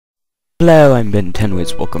Hello, I'm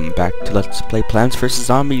Bentendowhis. Welcome back to Let's Play Plants vs.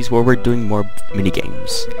 Zombies, where we're doing more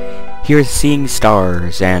minigames. Here's Seeing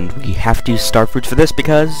Stars, and we have to use star fruits for this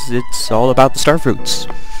because it's all about the star fruits.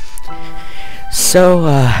 So,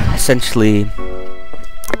 essentially,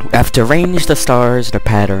 we have to arrange the stars in a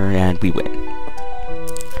pattern, and we win.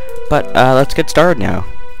 But, let's get started now.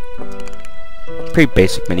 Pretty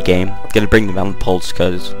basic minigame. Gonna bring them on the pulse,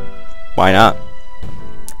 because why not?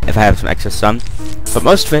 If I have some excess sun. But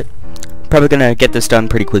most of it, probably gonna get this done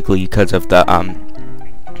pretty quickly because of the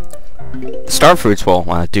star fruits will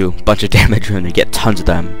want to do a bunch of damage when they get tons of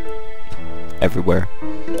them everywhere.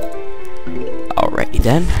 Alrighty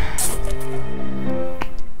then.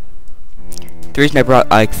 The reason I brought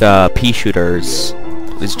like the pea shooters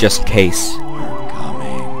is just in case,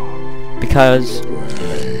 because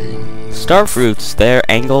star fruits, their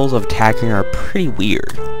angles of attacking are pretty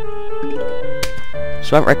weird.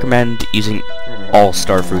 So I recommend using all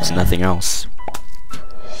star fruits and nothing else.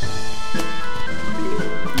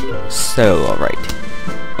 So, alright.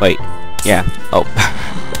 Wait, yeah. Oh,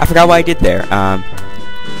 I forgot what I did there.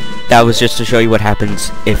 That was just to show you what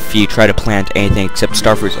happens if you try to plant anything except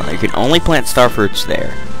star fruits on it. You can only plant star fruits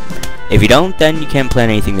there. If you don't, then you can't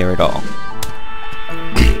plant anything there at all.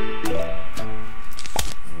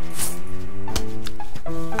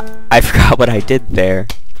 I forgot what I did there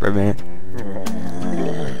for a minute.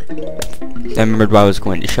 I remembered what I was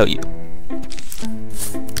going to show you.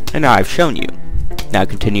 And now I've shown you. Now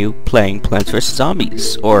continue playing Plants vs.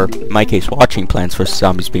 Zombies, or in my case watching Plants vs.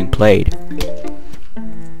 Zombies being played.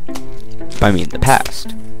 By me in the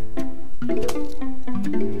past.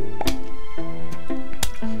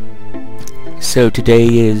 So today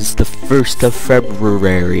is the 1st of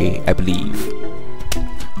February, I believe.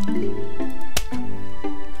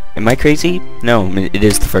 Am I crazy? No, it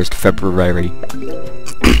is the 1st of February.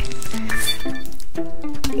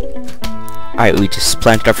 Alright, we just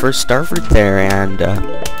planted our first star fruit there and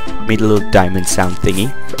made a little diamond sound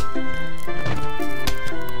thingy.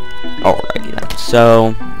 Alrighty then.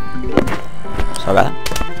 So sorry about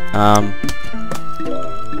that.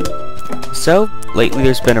 So lately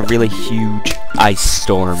there's been a really huge ice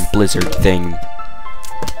storm blizzard thing.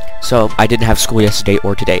 So I didn't have school yesterday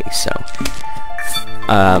or today, so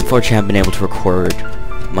unfortunately I haven't been able to record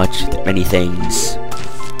many things.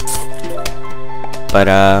 But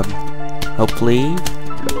hopefully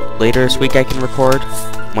later this week I can record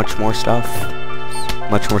much more stuff.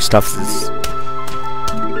 Much more stuffs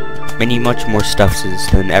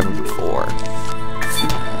than ever before.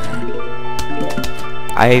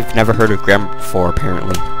 I've never heard of grammar before,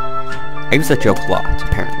 apparently. I use that joke a lot,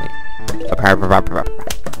 apparently.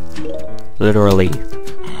 Literally.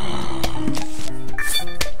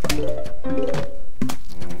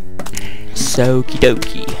 Soki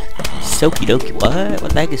dokie. Soki dokie, what?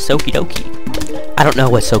 What the heck is Soki dokie? I don't know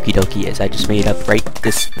what Soki dokie is, I just made it up right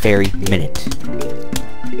this very minute.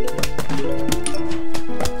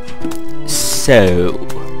 So,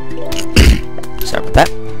 sorry about that.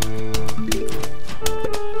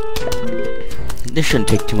 This shouldn't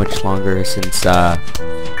take too much longer since, I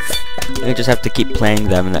just have to keep playing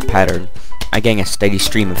them in that pattern. I'm getting a steady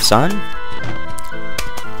stream of sun.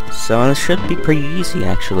 So this should be pretty easy,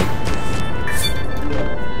 actually.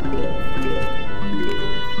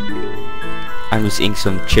 I'm just eating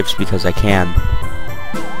some chips because I can.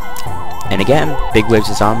 And again, big waves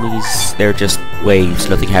of zombies, they're just waves,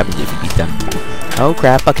 nothing happens if you beat them. Oh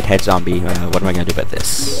crap, Buckethead zombie, what am I gonna do about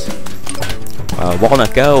this?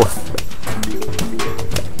 Walnut, go!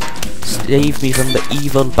 Save me from the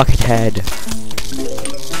evil Buckethead!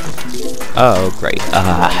 Oh great,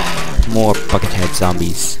 more Buckethead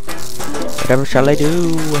zombies. Whatever shall I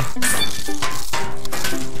do?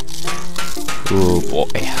 Oh boy.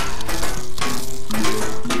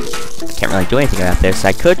 Can't really do anything about this.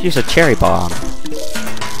 I could use a cherry bomb.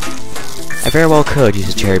 I very well could use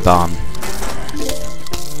a cherry bomb.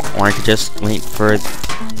 Or I could just wait for...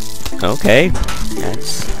 Okay.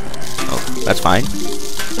 That's fine.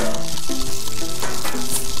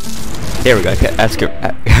 There we go. That's good.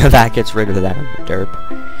 That gets rid of that derp.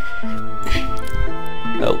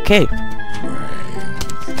 Okay.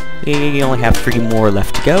 We only have 3 more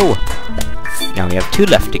left to go. Now we have 2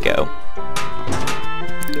 left to go.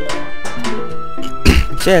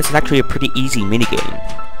 So yeah, it's actually a pretty easy minigame.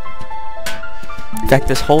 In fact,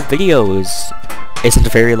 this whole video isn't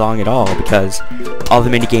very long at all because all the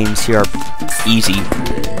minigames here are easy.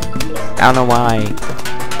 I don't know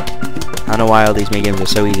why all these minigames are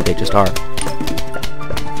so easy, they just are.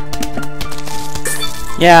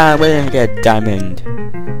 Yeah, we're gonna get a diamond.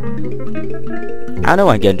 I don't know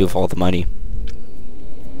what I'm gonna do with all the money.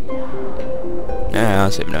 I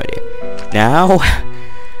honestly have no idea. Now,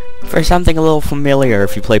 for something a little familiar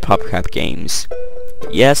if you play PopCap games.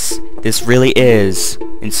 Yes, this really is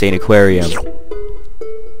Insane Aquarium.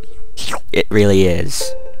 It really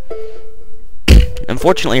is.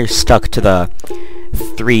 Unfortunately, you're stuck to the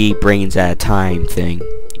 3 brains at a time thing.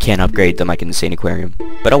 You can't upgrade them like in Insane Aquarium.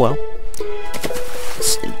 But oh well.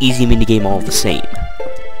 It's an easy minigame all the same.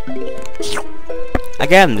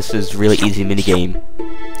 Again, this is really easy minigame.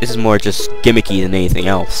 This is more just gimmicky than anything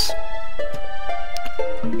else.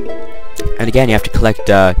 And again, you have to collect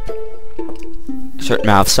a certain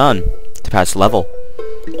amount of sun to pass the level.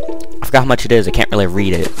 I forgot how much it is, I can't really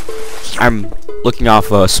read it. I'm looking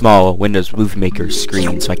off a small Windows Movie Maker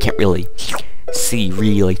screen, so I can't really see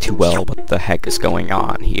really too well what the heck is going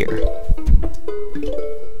on here.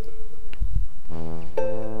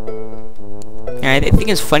 And I think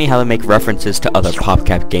it's funny how they make references to other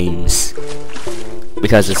PopCap games,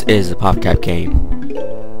 because this is a PopCap game.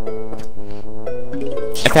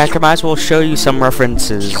 In fact, I might as well show you some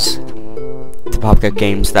references to PopCap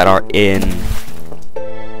games that are in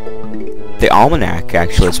the Almanac,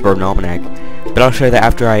 actually, it's Suburban Almanac. But I'll show you that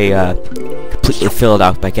after I completely fill it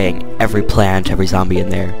out by getting every plant, every zombie in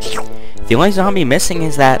there. The only zombie missing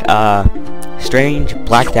is that strange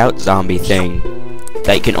blacked out zombie thing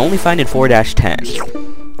that you can only find in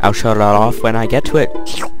 4-10. I'll show that off when I get to it.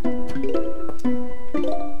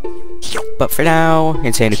 But for now,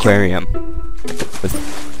 Insane Aquarium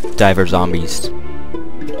with diver zombies.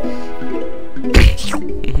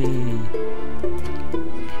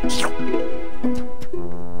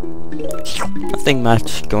 Nothing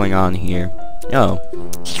much going on here. Oh.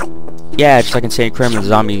 Yeah, just like Insane Aquarium, the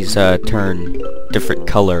zombies turn different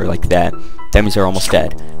color like that. That means they're almost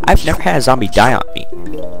dead. I've never had a zombie die on me.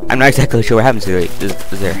 I'm not exactly sure what happens to it. Does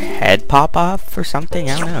their head pop off or something?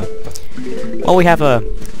 I don't know. Well, we have a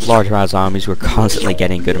large amount of zombies. We're constantly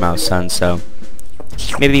getting a good amount of sun, so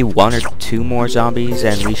maybe 1 or 2 more zombies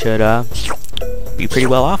and we should be pretty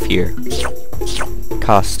well off here.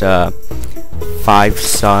 Cost 5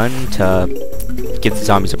 sun to give the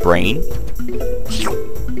zombies a brain.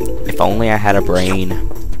 If only I had a brain.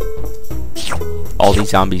 All these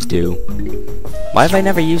zombies do. Why have I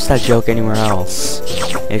never used that joke anywhere else?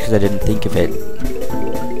 Maybe because I didn't think of it.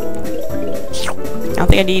 I don't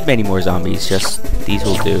think I need many more zombies, just these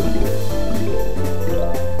will do.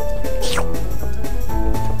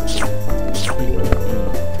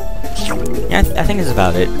 Yeah, I think that's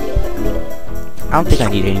about it. I don't think I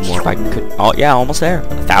need any more if I could. Oh, yeah, almost there.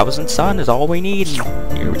 1,000 sun is all we need.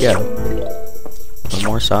 Here we go. 1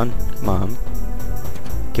 more sun. Come on.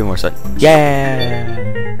 Give me more sun. Yeah!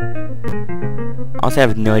 Honestly, I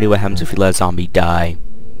have no idea what happens if you let a zombie die.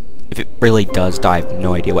 If it really does die, I have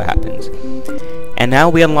no idea what happens. And now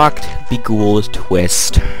we unlocked Beghoul's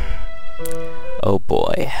Twist. Oh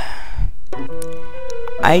boy.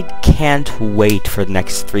 I can't wait for the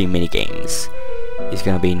next 3 minigames. It's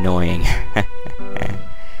gonna be annoying.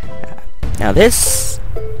 Now this,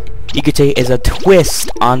 you could say, is a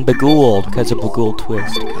twist on Beghoul, because of Beghoul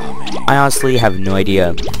Twist. I honestly have no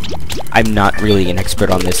idea. I'm not really an expert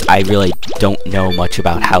on this. I really don't know much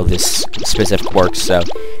about how this specific works, so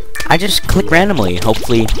I just click randomly.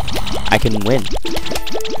 Hopefully I can win.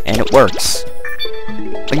 And it works.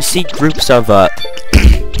 When you see groups of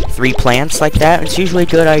 3 plants like that, it's usually a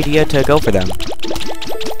good idea to go for them.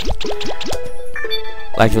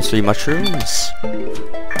 Like those 3 mushrooms.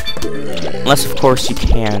 Unless, of course, you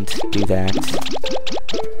can't do that.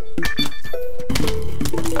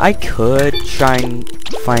 I could try and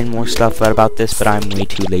find more stuff out about this, but I'm way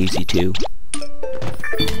too lazy to.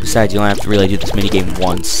 Besides, you only have to really do this minigame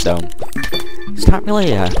once, so it's not really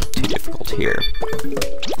too difficult here.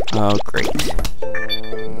 Oh, great.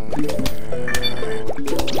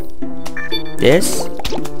 This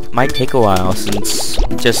might take a while, since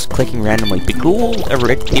just clicking randomly. Beghoul,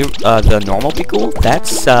 the normal Beghoul,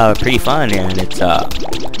 that's pretty fun, and it's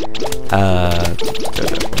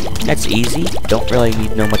that's easy. Don't really need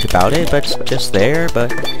to know much about it, but it's just there.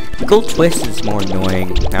 But Beghoul Twist is more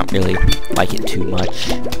annoying. I don't really like it too much.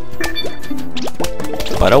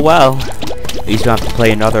 But oh well. At least you don't have to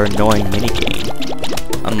play another annoying minigame.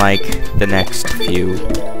 Unlike the next few.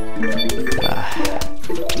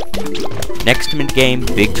 Next minigame,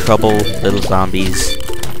 Big Trouble, Little Zombies.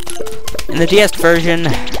 In the DS version,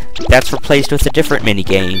 that's replaced with a different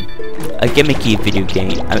minigame. A gimmicky video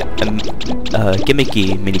game. A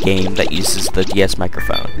gimmicky minigame that uses the DS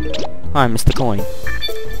microphone. Oh, I missed the coin.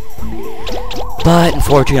 But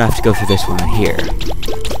unfortunately, I have to go through this one here.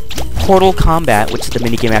 Portal Combat, which is the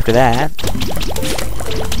minigame after that.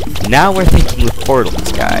 Now we're thinking with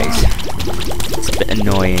portals, guys. It's a bit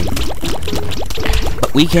annoying. But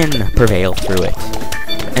But we can prevail through it.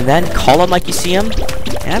 And then call them like you see them.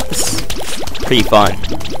 And that's pretty fun.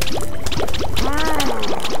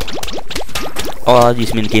 A lot of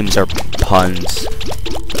these minigames are puns.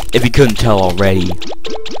 If you couldn't tell already.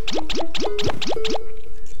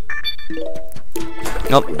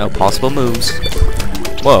 Nope, no possible moves.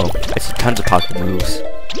 Whoa, I see tons of possible moves.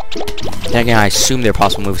 Then again, I assume they're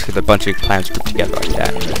possible moves because a bunch of plants grouped together like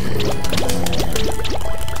that.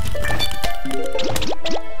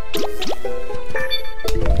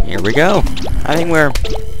 Here we go. I think we're...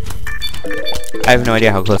 I have no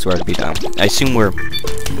idea how close we are to be done. I assume we're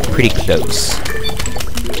pretty close.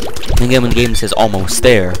 And again, when the game says almost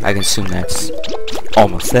there, I can assume that's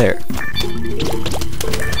almost there.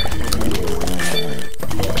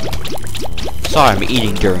 Sorry, I'm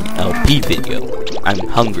eating during LP video. I'm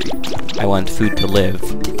hungry. I want food to live.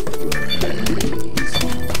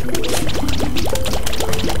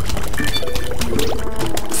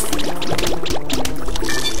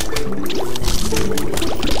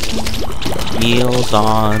 Meals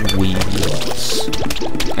on wheels.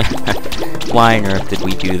 Why on earth did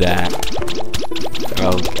we do that?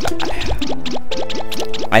 Oh,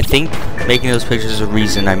 I think making those pictures is the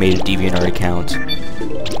reason I made a DeviantArt account.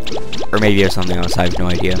 Or maybe there's something else, I have no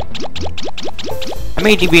idea. I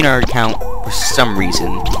made a DeviantArt account for some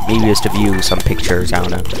reason. Maybe just to view some pictures, I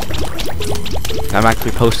don't know. I'm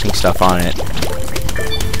actually posting stuff on it.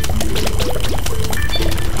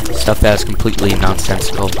 Stuff that is completely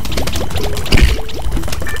nonsensical.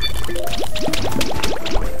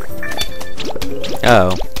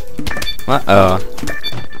 Uh-oh.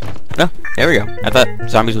 No, there we go. I thought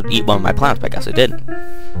zombies would eat one of my plants, but I guess it didn't.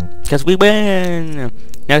 Because we win!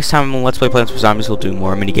 Next time on Let's Play Plants vs. Zombies, we'll do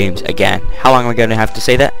more mini games again. How long am I going to have to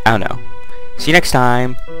say that? I don't know. See you next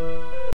time!